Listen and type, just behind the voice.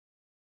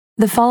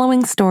The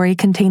following story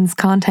contains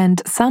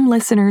content some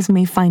listeners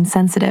may find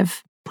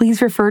sensitive.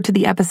 Please refer to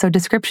the episode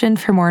description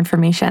for more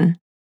information.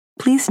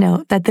 Please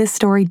note that this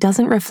story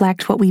doesn't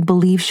reflect what we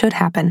believe should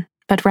happen,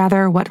 but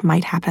rather what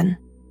might happen.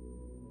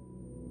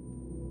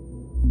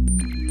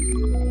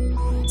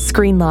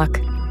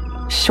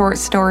 Screenlock. Short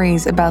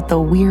stories about the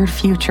weird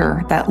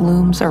future that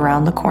looms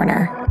around the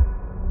corner.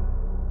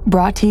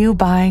 Brought to you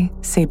by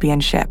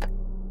Sapienship.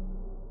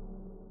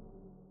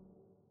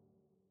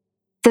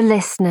 The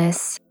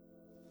Listeners.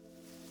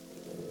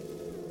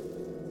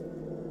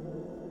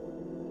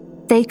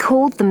 They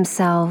called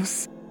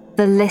themselves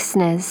the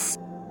Listeners,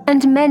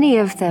 and many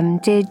of them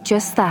did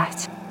just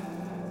that.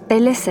 They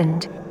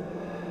listened.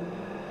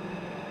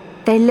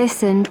 They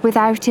listened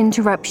without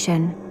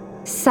interruption,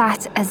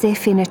 sat as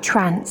if in a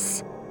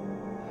trance.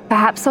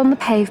 Perhaps on the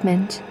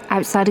pavement,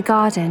 outside a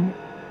garden,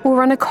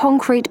 or on a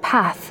concrete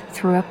path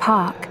through a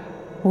park,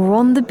 or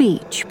on the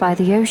beach by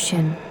the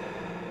ocean.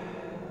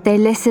 They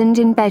listened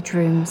in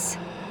bedrooms,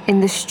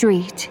 in the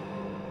street,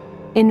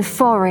 in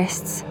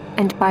forests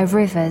and by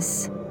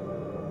rivers.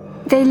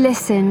 They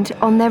listened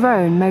on their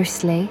own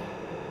mostly,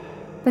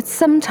 but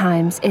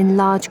sometimes in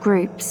large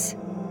groups.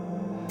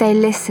 They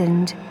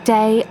listened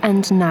day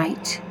and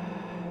night.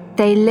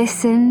 They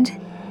listened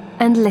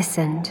and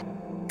listened,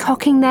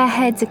 cocking their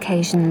heads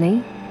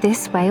occasionally,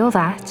 this way or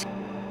that,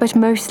 but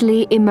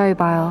mostly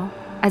immobile,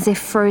 as if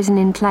frozen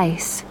in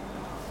place.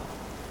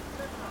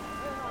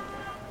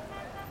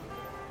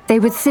 They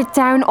would sit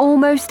down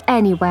almost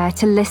anywhere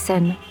to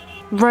listen.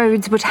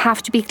 Roads would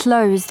have to be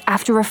closed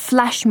after a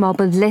flash mob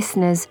of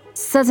listeners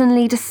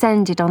suddenly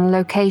descended on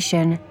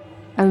location,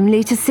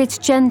 only to sit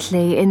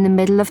gently in the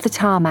middle of the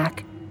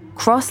tarmac,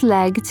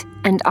 cross-legged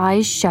and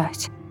eyes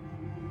shut.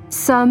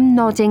 Some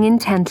nodding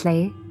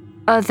intently,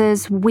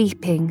 others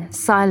weeping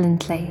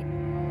silently.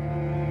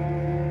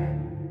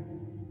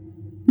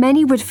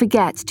 Many would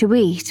forget to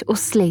eat or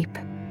sleep.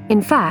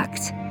 In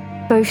fact,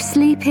 both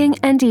sleeping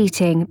and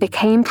eating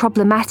became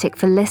problematic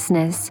for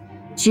listeners,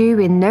 due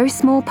in no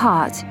small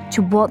part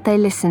to what they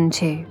listened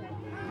to.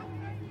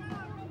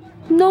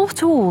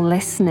 Not all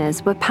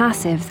listeners were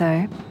passive,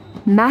 though.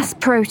 Mass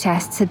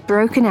protests had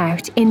broken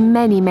out in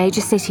many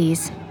major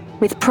cities,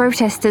 with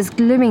protesters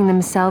gluing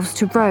themselves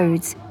to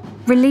roads,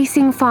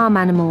 releasing farm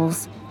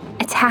animals,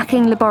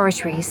 attacking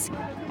laboratories,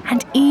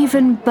 and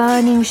even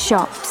burning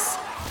shops.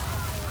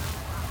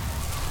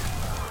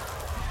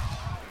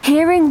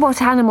 Hearing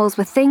what animals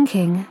were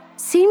thinking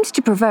seemed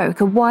to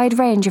provoke a wide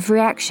range of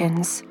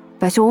reactions,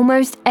 but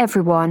almost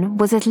everyone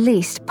was at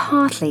least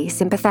partly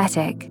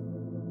sympathetic.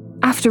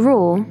 After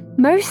all,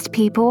 most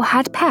people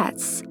had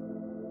pets.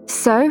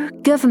 So,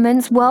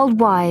 governments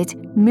worldwide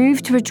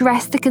moved to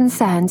address the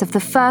concerns of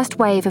the first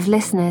wave of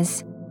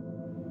listeners.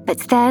 But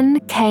then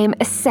came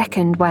a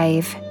second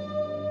wave.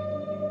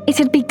 It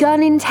had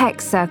begun in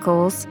tech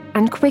circles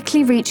and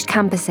quickly reached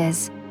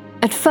campuses.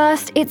 At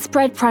first, it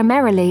spread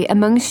primarily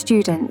among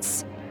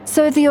students,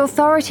 so the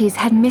authorities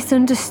had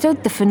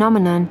misunderstood the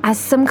phenomenon as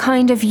some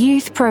kind of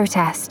youth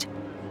protest.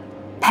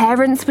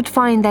 Parents would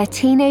find their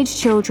teenage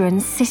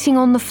children sitting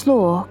on the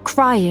floor,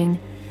 crying,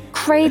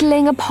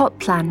 cradling a pot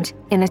plant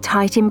in a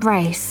tight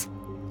embrace,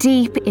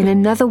 deep in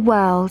another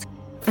world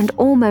and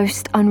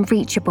almost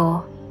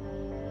unreachable.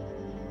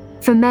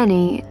 For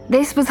many,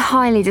 this was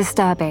highly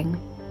disturbing.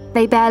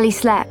 They barely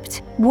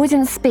slept,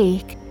 wouldn't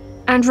speak,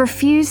 and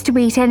refused to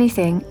eat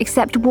anything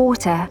except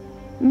water,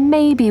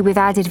 maybe with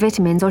added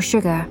vitamins or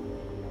sugar.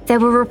 There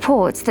were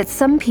reports that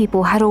some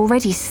people had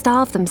already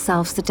starved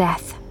themselves to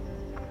death.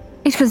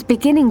 It was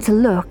beginning to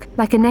look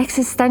like an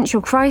existential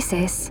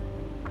crisis.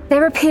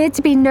 There appeared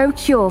to be no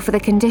cure for the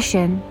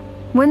condition.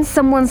 When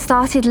someone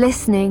started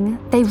listening,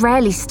 they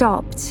rarely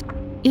stopped,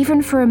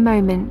 even for a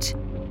moment.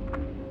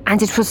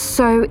 And it was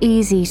so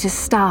easy to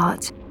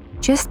start.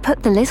 Just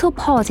put the little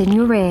pod in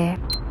your ear,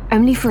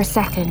 only for a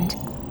second.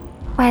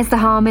 Where's the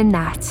harm in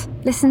that?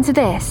 Listen to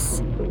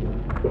this.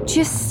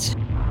 Just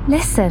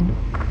listen.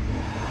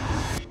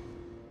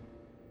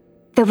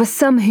 There were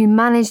some who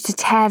managed to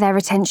tear their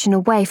attention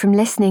away from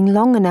listening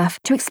long enough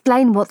to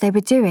explain what they were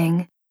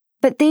doing,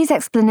 but these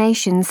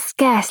explanations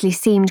scarcely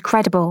seemed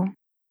credible.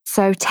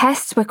 So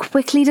tests were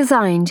quickly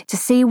designed to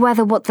see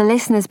whether what the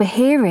listeners were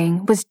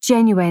hearing was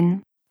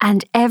genuine,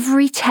 and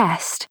every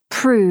test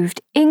proved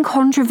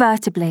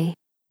incontrovertibly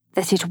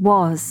that it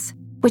was,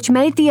 which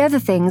made the other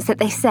things that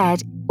they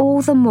said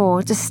all the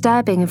more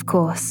disturbing, of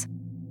course.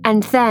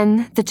 And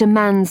then the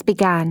demands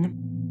began.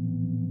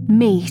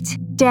 Meat,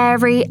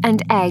 dairy,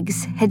 and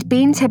eggs had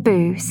been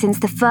taboo since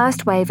the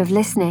first wave of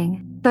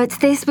listening, but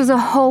this was a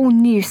whole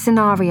new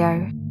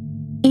scenario.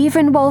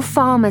 Even while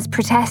farmers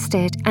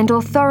protested and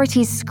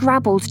authorities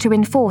scrabbled to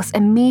enforce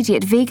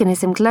immediate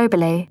veganism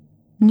globally,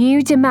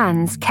 new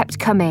demands kept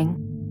coming.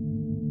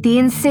 The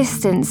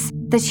insistence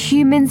that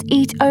humans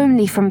eat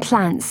only from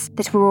plants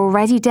that were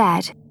already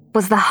dead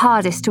was the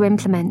hardest to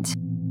implement.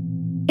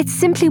 It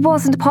simply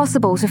wasn't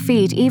possible to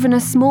feed even a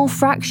small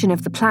fraction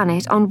of the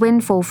planet on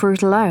windfall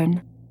fruit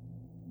alone.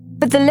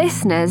 But the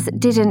listeners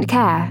didn't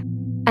care.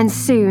 And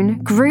soon,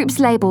 groups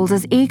labelled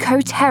as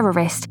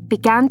eco-terrorist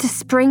began to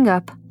spring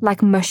up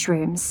like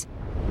mushrooms.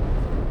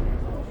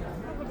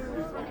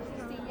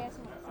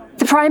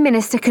 The Prime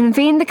Minister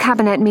convened the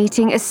cabinet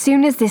meeting as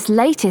soon as this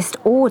latest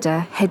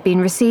order had been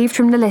received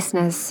from the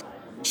listeners.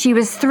 She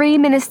was 3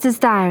 ministers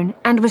down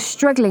and was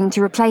struggling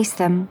to replace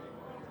them.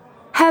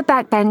 Her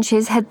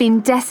backbenches had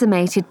been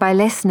decimated by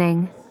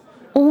listening.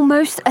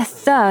 Almost a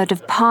third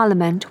of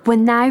Parliament were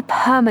now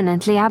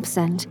permanently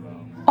absent,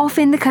 off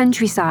in the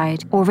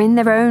countryside or in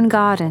their own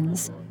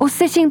gardens, or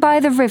sitting by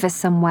the river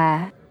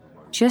somewhere,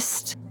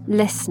 just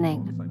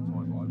listening.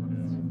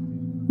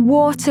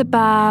 "What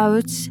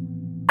about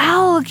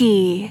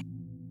algae?"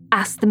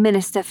 asked the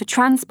Minister for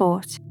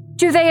Transport.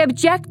 "Do they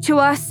object to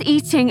us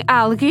eating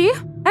algae?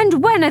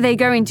 And when are they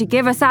going to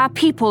give us our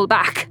people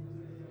back?"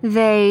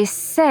 "They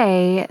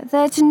say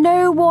that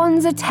no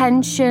one's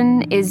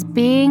attention is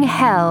being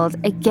held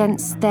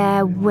against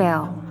their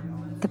will,"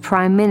 the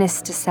Prime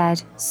Minister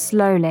said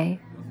slowly.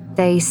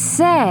 "They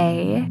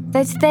say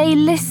that they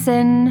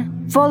listen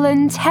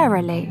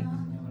voluntarily,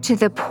 to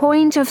the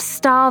point of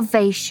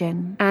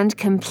starvation and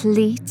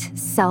complete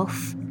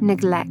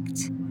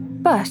self-neglect.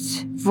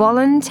 But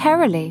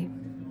voluntarily.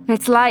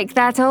 It's like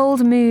that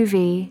old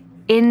movie,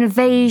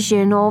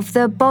 Invasion of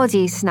the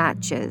Body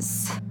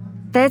Snatchers.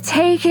 They're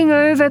taking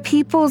over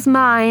people's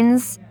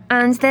minds,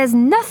 and there's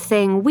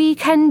nothing we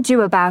can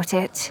do about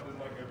it."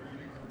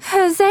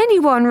 "Has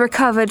anyone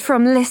recovered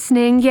from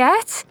listening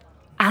yet?"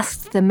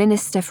 asked the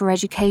Minister for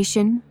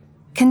Education,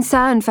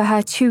 concerned for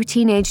her 2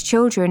 teenage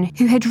children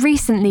who had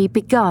recently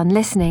begun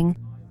listening.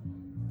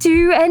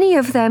 "Do any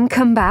of them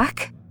come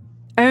back?"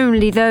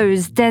 "Only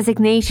those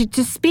designated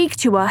to speak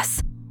to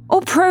us or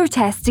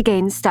protest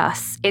against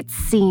us, it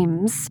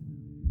seems,"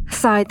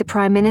 sighed the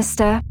Prime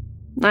Minister.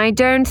 "I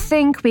don't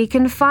think we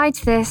can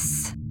fight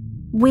this.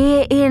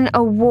 We're in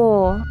a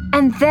war,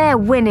 and they're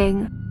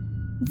winning.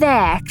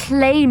 They're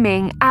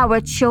claiming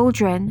our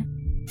children.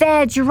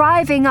 They're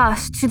driving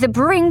us to the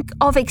brink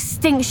of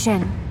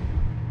extinction."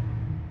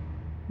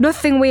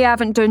 "Nothing we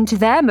haven't done to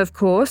them, of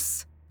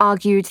course,"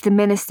 argued the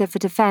Minister for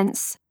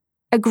Defence,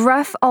 a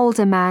gruff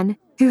older man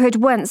who had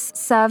once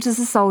served as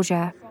a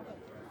soldier.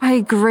 "I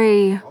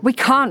agree, we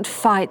can't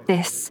fight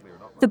this.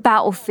 The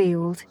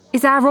battlefield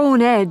is our own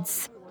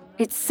heads.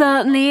 It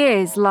certainly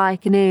is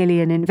like an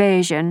alien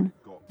invasion.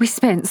 We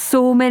spent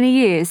so many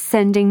years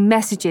sending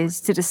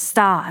messages to the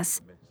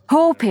stars,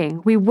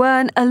 hoping we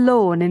weren't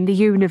alone in the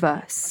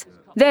universe.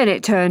 Then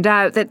it turned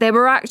out that there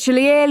were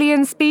actually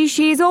alien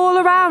species all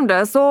around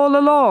us all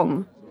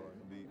along."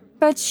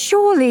 "But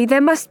surely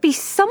there must be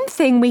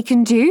something we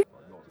can do,"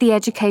 the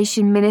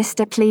Education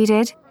Minister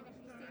pleaded.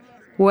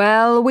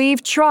 "Well,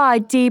 we've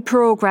tried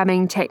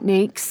deprogramming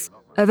techniques,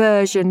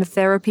 aversion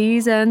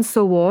therapies and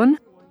so on,"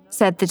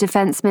 said the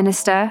Defence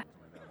Minister.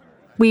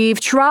 "We've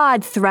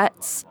tried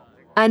threats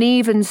and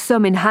even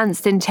some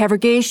enhanced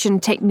interrogation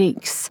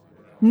techniques.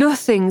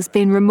 Nothing's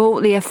been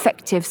remotely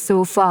effective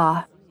so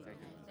far."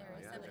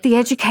 The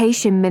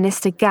Education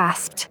Minister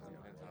gasped.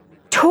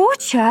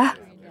 "Torture?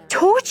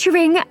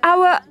 Torturing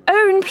our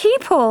own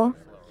people?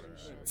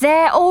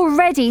 They're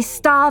already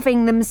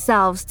starving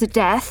themselves to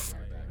death,"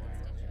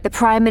 the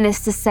Prime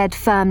Minister said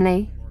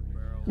firmly.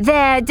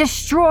 "They're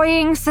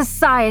destroying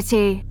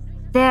society.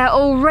 They're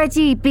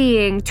already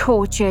being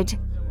tortured,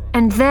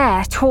 and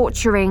they're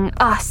torturing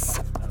us."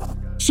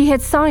 She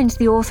had signed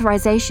the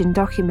authorization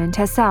document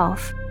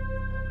herself.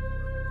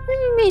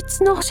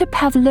 "It's not a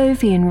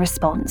Pavlovian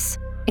response,"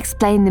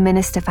 explained the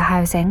Minister for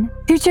Housing,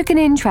 who took an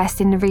interest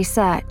in the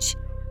research.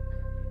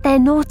 "They're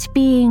not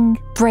being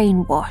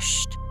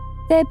brainwashed.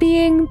 They're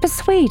being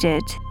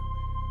persuaded."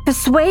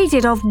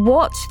 "Persuaded of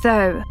what,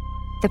 though?"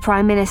 the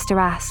Prime Minister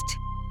asked.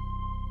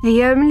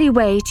 "The only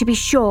way to be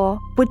sure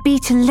would be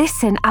to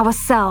listen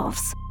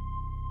ourselves.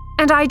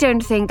 And I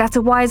don't think that's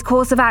a wise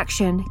course of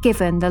action,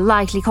 given the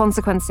likely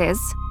consequences."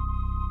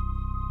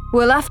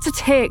 "We'll have to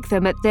take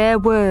them at their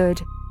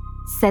word,"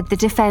 said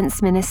the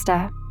Defence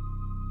Minister.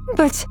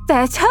 "But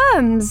their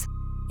terms!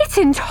 It's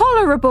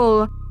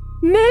intolerable!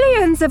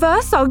 Millions of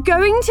us are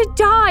going to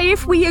die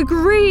if we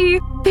agree!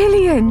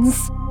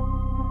 Billions!"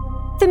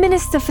 The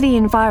Minister for the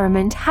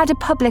Environment had a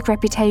public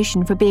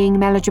reputation for being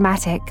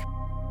melodramatic.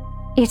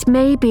 "It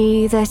may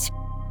be that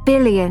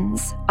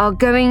billions are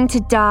going to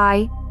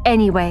die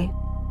anyway,"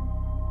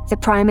 the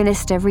Prime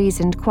Minister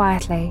reasoned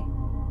quietly.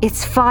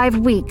 "It's 5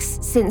 weeks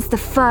since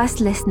the first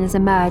listeners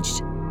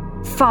emerged.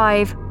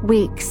 5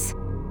 weeks.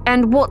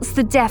 And what's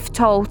the death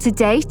toll to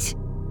date?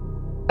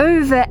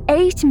 Over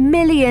 8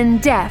 million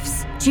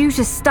deaths due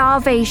to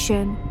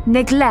starvation,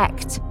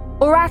 neglect,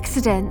 or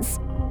accidents,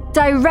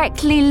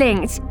 directly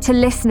linked to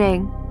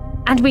listening.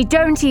 And we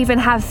don't even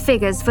have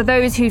figures for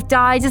those who've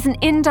died as an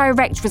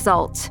indirect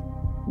result.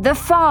 The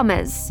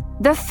farmers,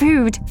 the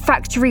food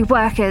factory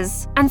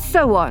workers, and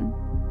so on.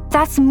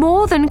 That's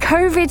more than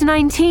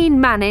COVID-19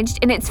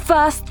 managed in its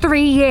first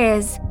 3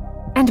 years.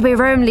 And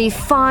we're only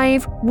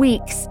 5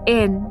 weeks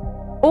in.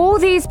 All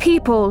these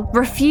people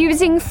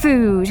refusing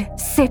food,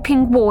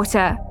 sipping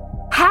water.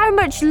 How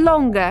much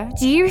longer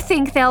do you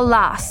think they'll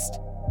last?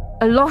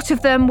 A lot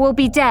of them will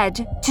be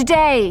dead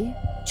today,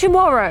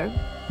 tomorrow,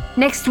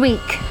 next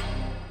week.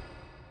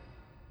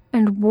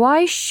 And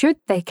why should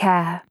they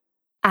care?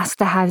 Asked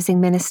the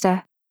housing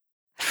minister.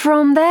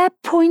 From their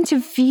point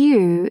of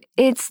view,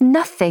 it's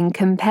nothing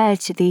compared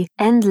to the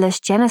endless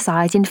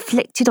genocide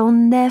inflicted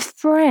on their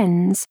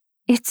friends.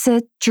 It's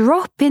a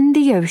drop in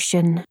the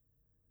ocean.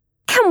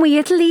 Can we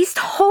at least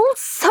hold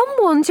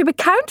someone to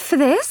account for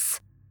this?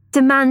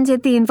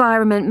 Demanded the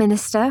Environment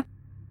Minister.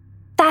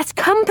 That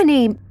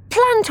company,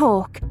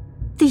 Plantalk,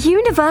 the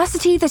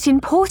university that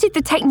imported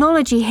the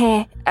technology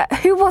here,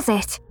 who was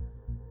it?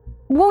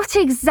 What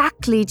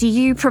exactly do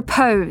you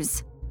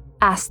propose?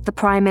 Asked the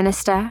Prime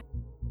Minister.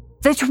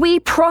 That we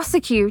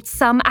prosecute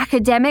some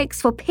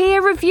academics for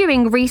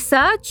peer-reviewing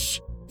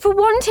research? For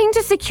wanting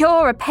to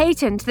secure a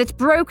patent that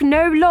broke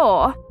no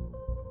law?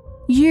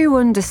 You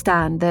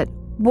understand that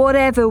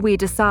whatever we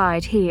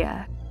decide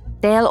here,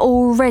 they'll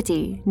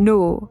already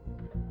know.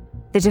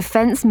 The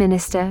Defence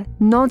Minister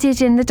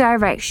nodded in the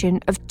direction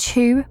of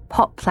 2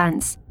 pot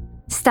plants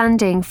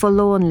standing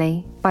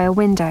forlornly by a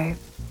window.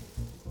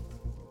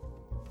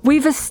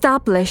 We've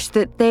established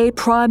that they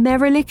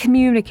primarily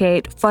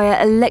communicate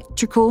via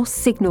electrical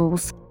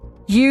signals,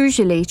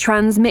 usually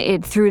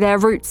transmitted through their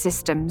root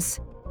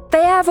systems.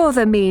 They have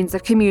other means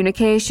of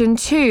communication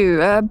too,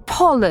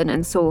 pollen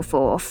and so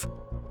forth.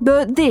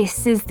 But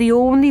this is the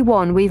only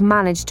one we've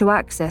managed to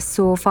access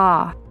so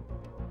far.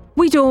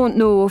 We don't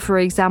know, for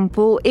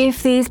example,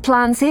 if these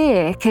plants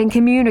here can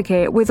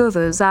communicate with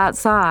others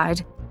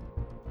outside.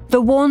 The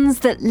ones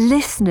that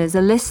listeners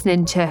are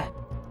listening to.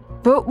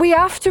 But we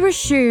have to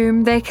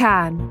assume they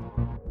can.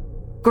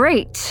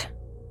 Great,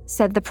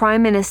 said the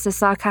Prime Minister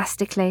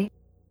sarcastically.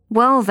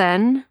 Well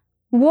then,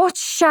 what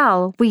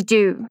shall we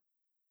do?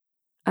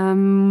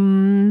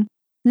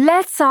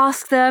 Let's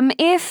ask them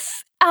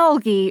if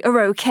algae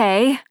are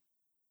okay,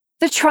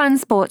 the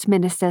Transport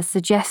Minister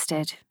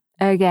suggested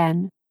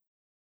again.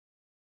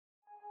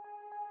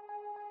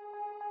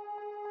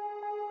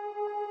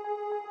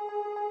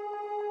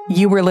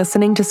 You were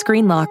listening to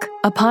Screenlock,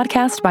 a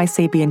podcast by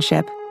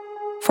Sapienship.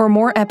 For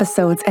more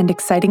episodes and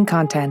exciting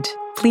content,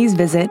 please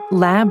visit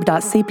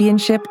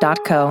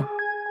lab.sapienship.co.